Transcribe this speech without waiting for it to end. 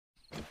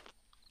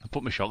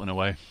put my shotgun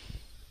away.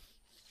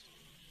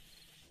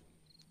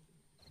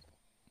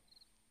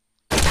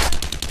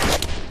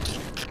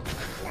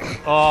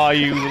 Oh,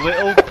 you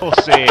little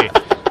pussy!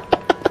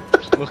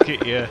 Look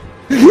at you.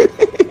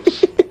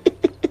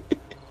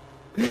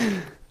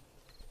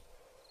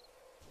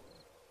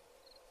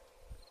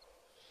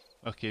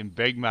 Fucking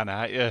big man,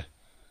 aren't you?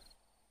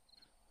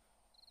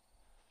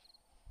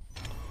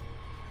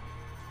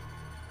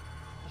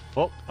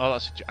 Fuck! Oh,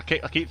 that's. I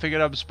keep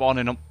figuring I'm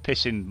spawning up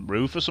pissing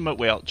roof or something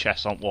without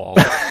chests on wall.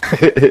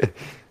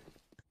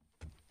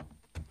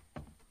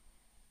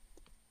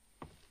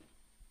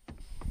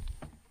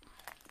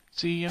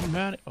 See him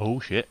man. Oh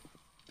shit!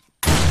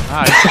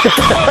 Hi.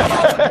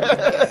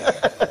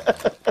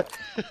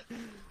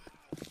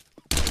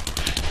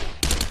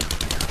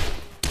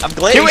 I'm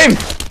glitched. Kill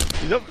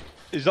him!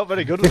 He's not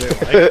very good at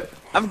it, right?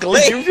 I'm He's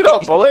glitched. using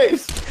up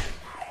bullets.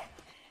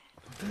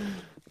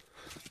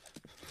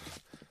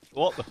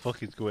 What the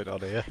fuck is going on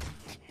here?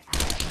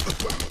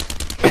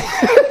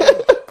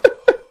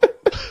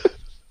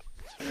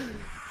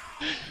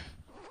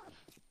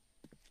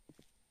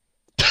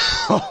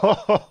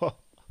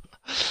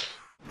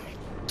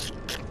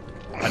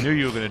 I knew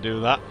you were going to do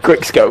that.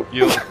 Quick scope.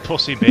 You little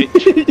pussy bitch.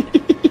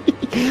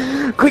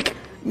 Quick!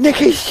 Nick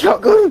his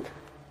shotgun!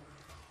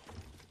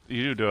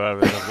 You do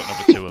have I've got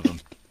number 2 of them.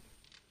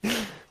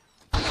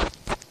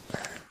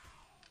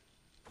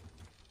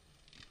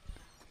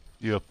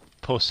 You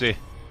pussy.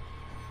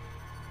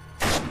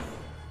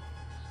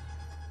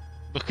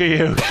 Look at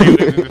you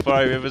shooting me before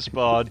I ever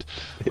spawned.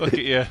 Look at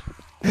you.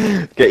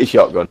 Get your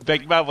shotgun.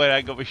 Big man when I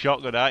ain't got my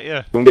shotgun, aren't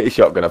you? Go and get your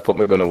shotgun. I put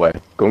my gun away.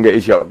 Go and get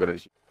your shotgun.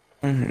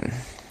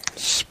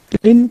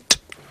 Splint.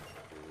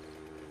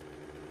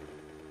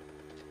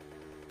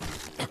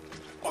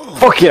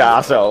 Fucking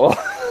arsehole.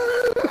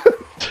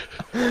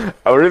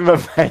 I were in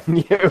my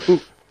menu.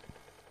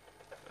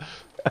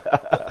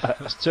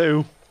 That's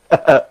 2.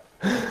 I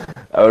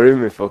were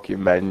in my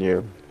fucking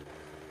menu.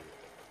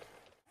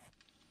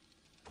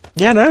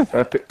 Yeah, no.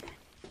 Where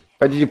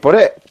did you put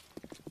it?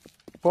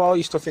 Put all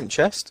your stuff in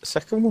chest.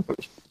 Second one.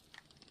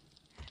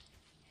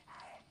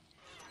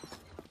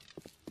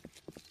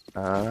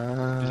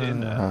 Is it in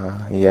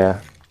there?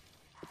 Yeah.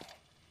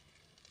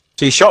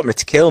 So you shot me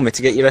to kill me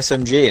to get your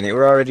SMG and it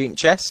were already in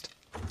chest?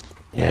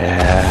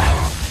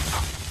 Yeah.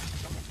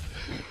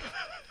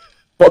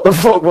 What the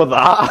fuck was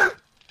that?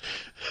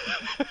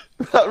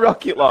 That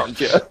rocket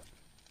launcher?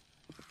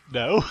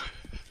 No.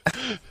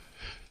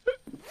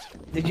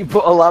 Did you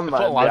put a landmine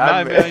Put a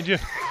landmine behind you.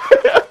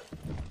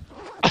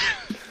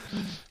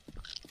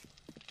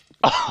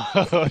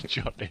 Oh,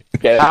 Johnny.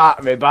 Get out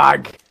of my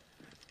bag.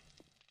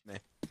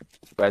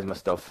 Where's my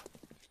stuff?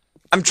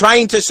 I'm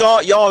trying to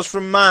sort yours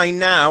from mine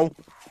now.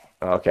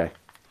 Oh, okay.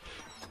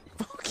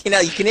 Fucking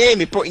hell, you can hear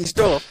me putting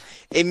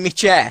stuff in my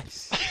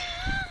chest.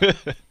 You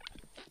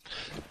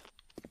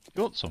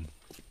want some?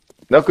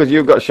 No, because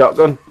you've got a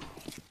shotgun.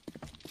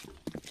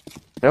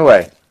 No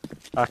way.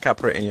 I can't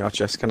put it in your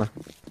chest, can I?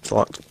 It's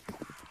locked.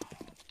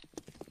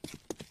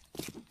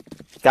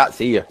 Can't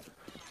see you.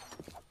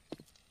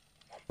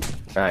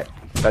 Right.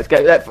 Let's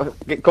get that.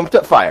 Come to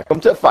the fire. Come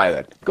to the fire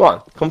then. Go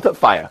on. Come to the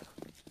fire.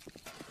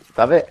 Let's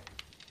have it.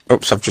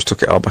 Oops, I've just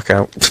took it all back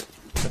out.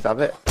 Let's have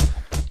it.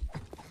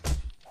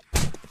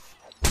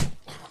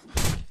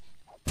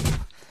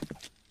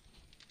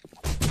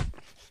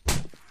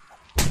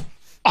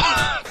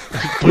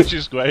 Punch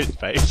your square in his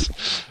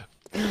face.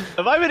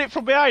 Have I been it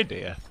from behind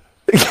here?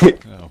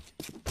 No.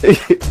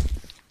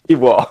 You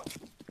what?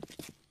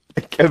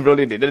 I came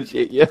running in and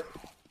shit you.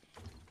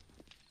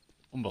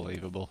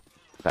 Unbelievable.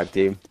 Tag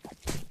team.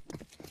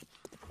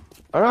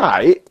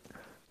 Alright.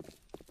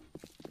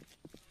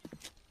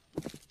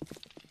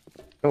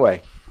 No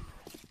way.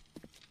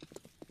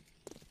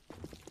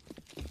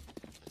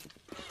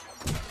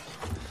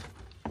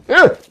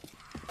 Ugh!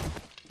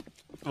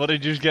 What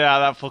did you just get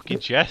out of that fucking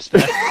chest?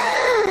 Eh?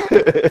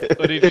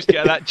 What did you just get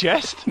out of that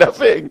chest?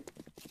 Nothing.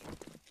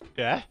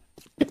 Yeah?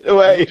 Get What did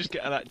away. you just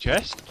get out of that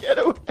chest? Get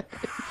away.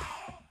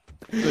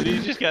 What did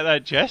you just get out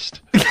of that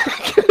chest?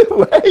 Get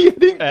away. You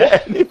didn't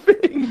get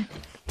anything.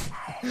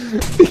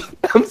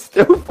 I'm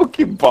still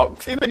fucking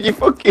boxing and you're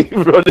fucking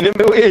running in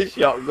with a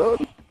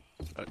shotgun.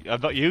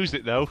 I've not used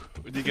it though.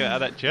 What did you get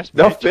out of that chest? bitch?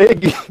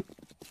 Nothing.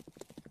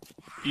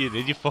 You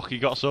did, you fucking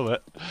got some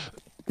it.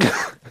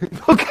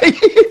 Okay,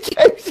 you're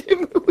chasing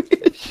me with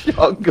a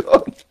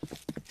shotgun.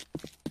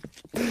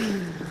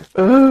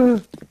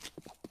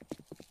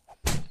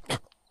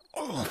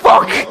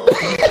 Fuck!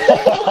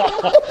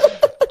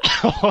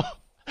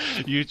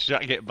 You try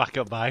to get back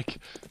up bike.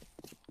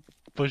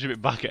 Push a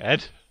bit back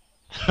ahead.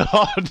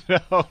 Oh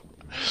no.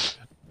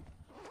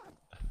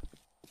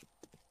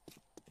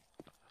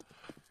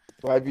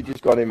 Why have you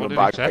just gone in What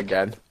my did he bag say?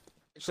 again?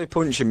 Actually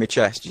punching my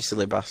chest, you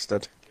silly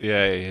bastard.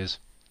 Yeah, he is.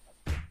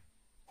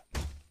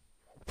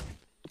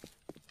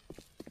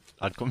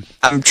 I'd come.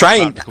 I'm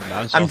trying. Come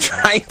down, I'm so-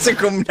 trying to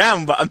come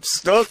down, but I'm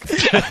stuck.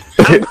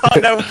 I've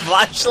got no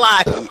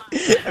flashlight.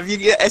 Have you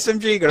got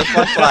SMG got a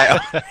flashlight?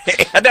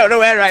 I don't know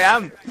where I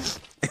am.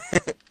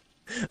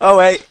 Oh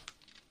wait.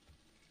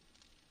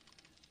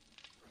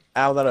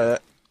 Ow, that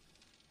hurt.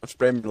 I've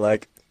sprained my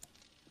leg.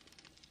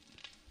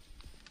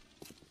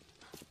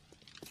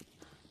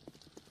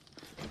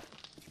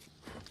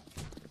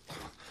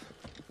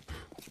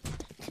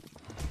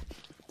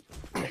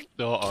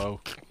 Oh,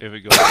 here we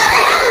go.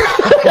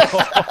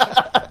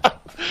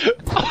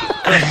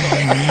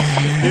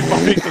 If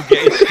Bobby could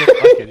get his stick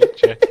back in it,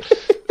 Jay.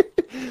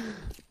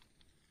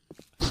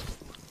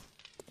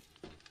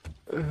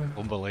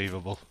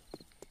 Unbelievable.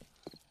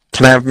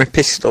 Can I have my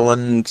pistol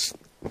and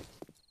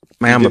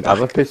my You hammer didn't have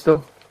a back?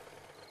 pistol?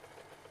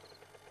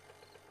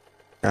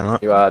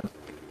 Cannot. You had.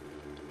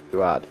 You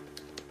had.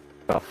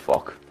 Oh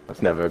fuck.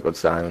 That's never a good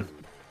sign.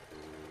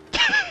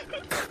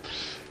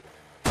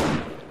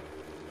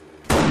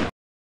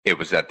 It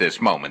was at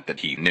this moment that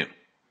he knew.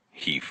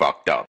 He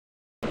fucked up.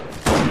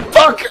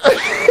 Fuck!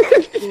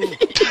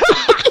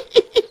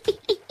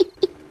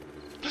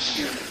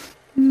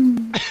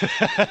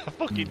 I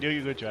fucking knew you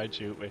were going to try and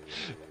shoot me.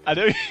 I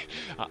was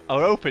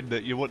hoping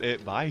that you wouldn't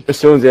hit Mike. As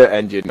soon as the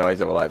engine noise,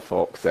 I was like,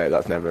 fuck's sake,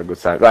 that's never a good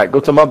sign. Right, go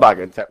to my bag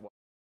and take one.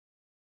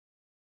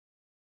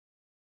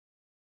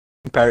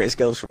 Compare his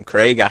skills from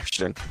Craig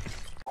Ashton.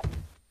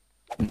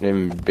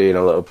 Him being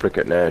a little prick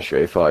at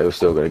nursery, thought he was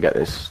still going to get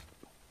this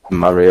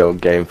Mario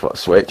game for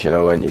Switch, you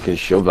know, when you can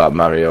shove that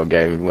Mario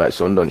game where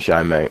sun don't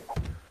shine, mate.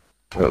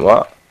 I went,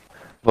 what?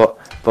 But,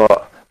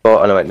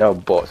 and I went, no,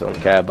 buts, I don't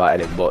care about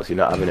any buts, you're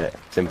not having it.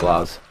 Simple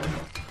as.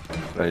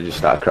 And he just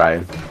started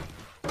crying.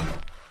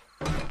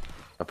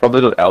 I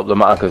probably don't help the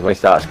matter, because when he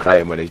starts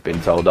crying when he's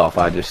been told off,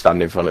 I just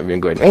stand in front of him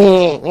and going,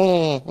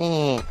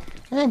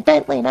 I'm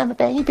Bentley and I'm a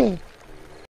baby.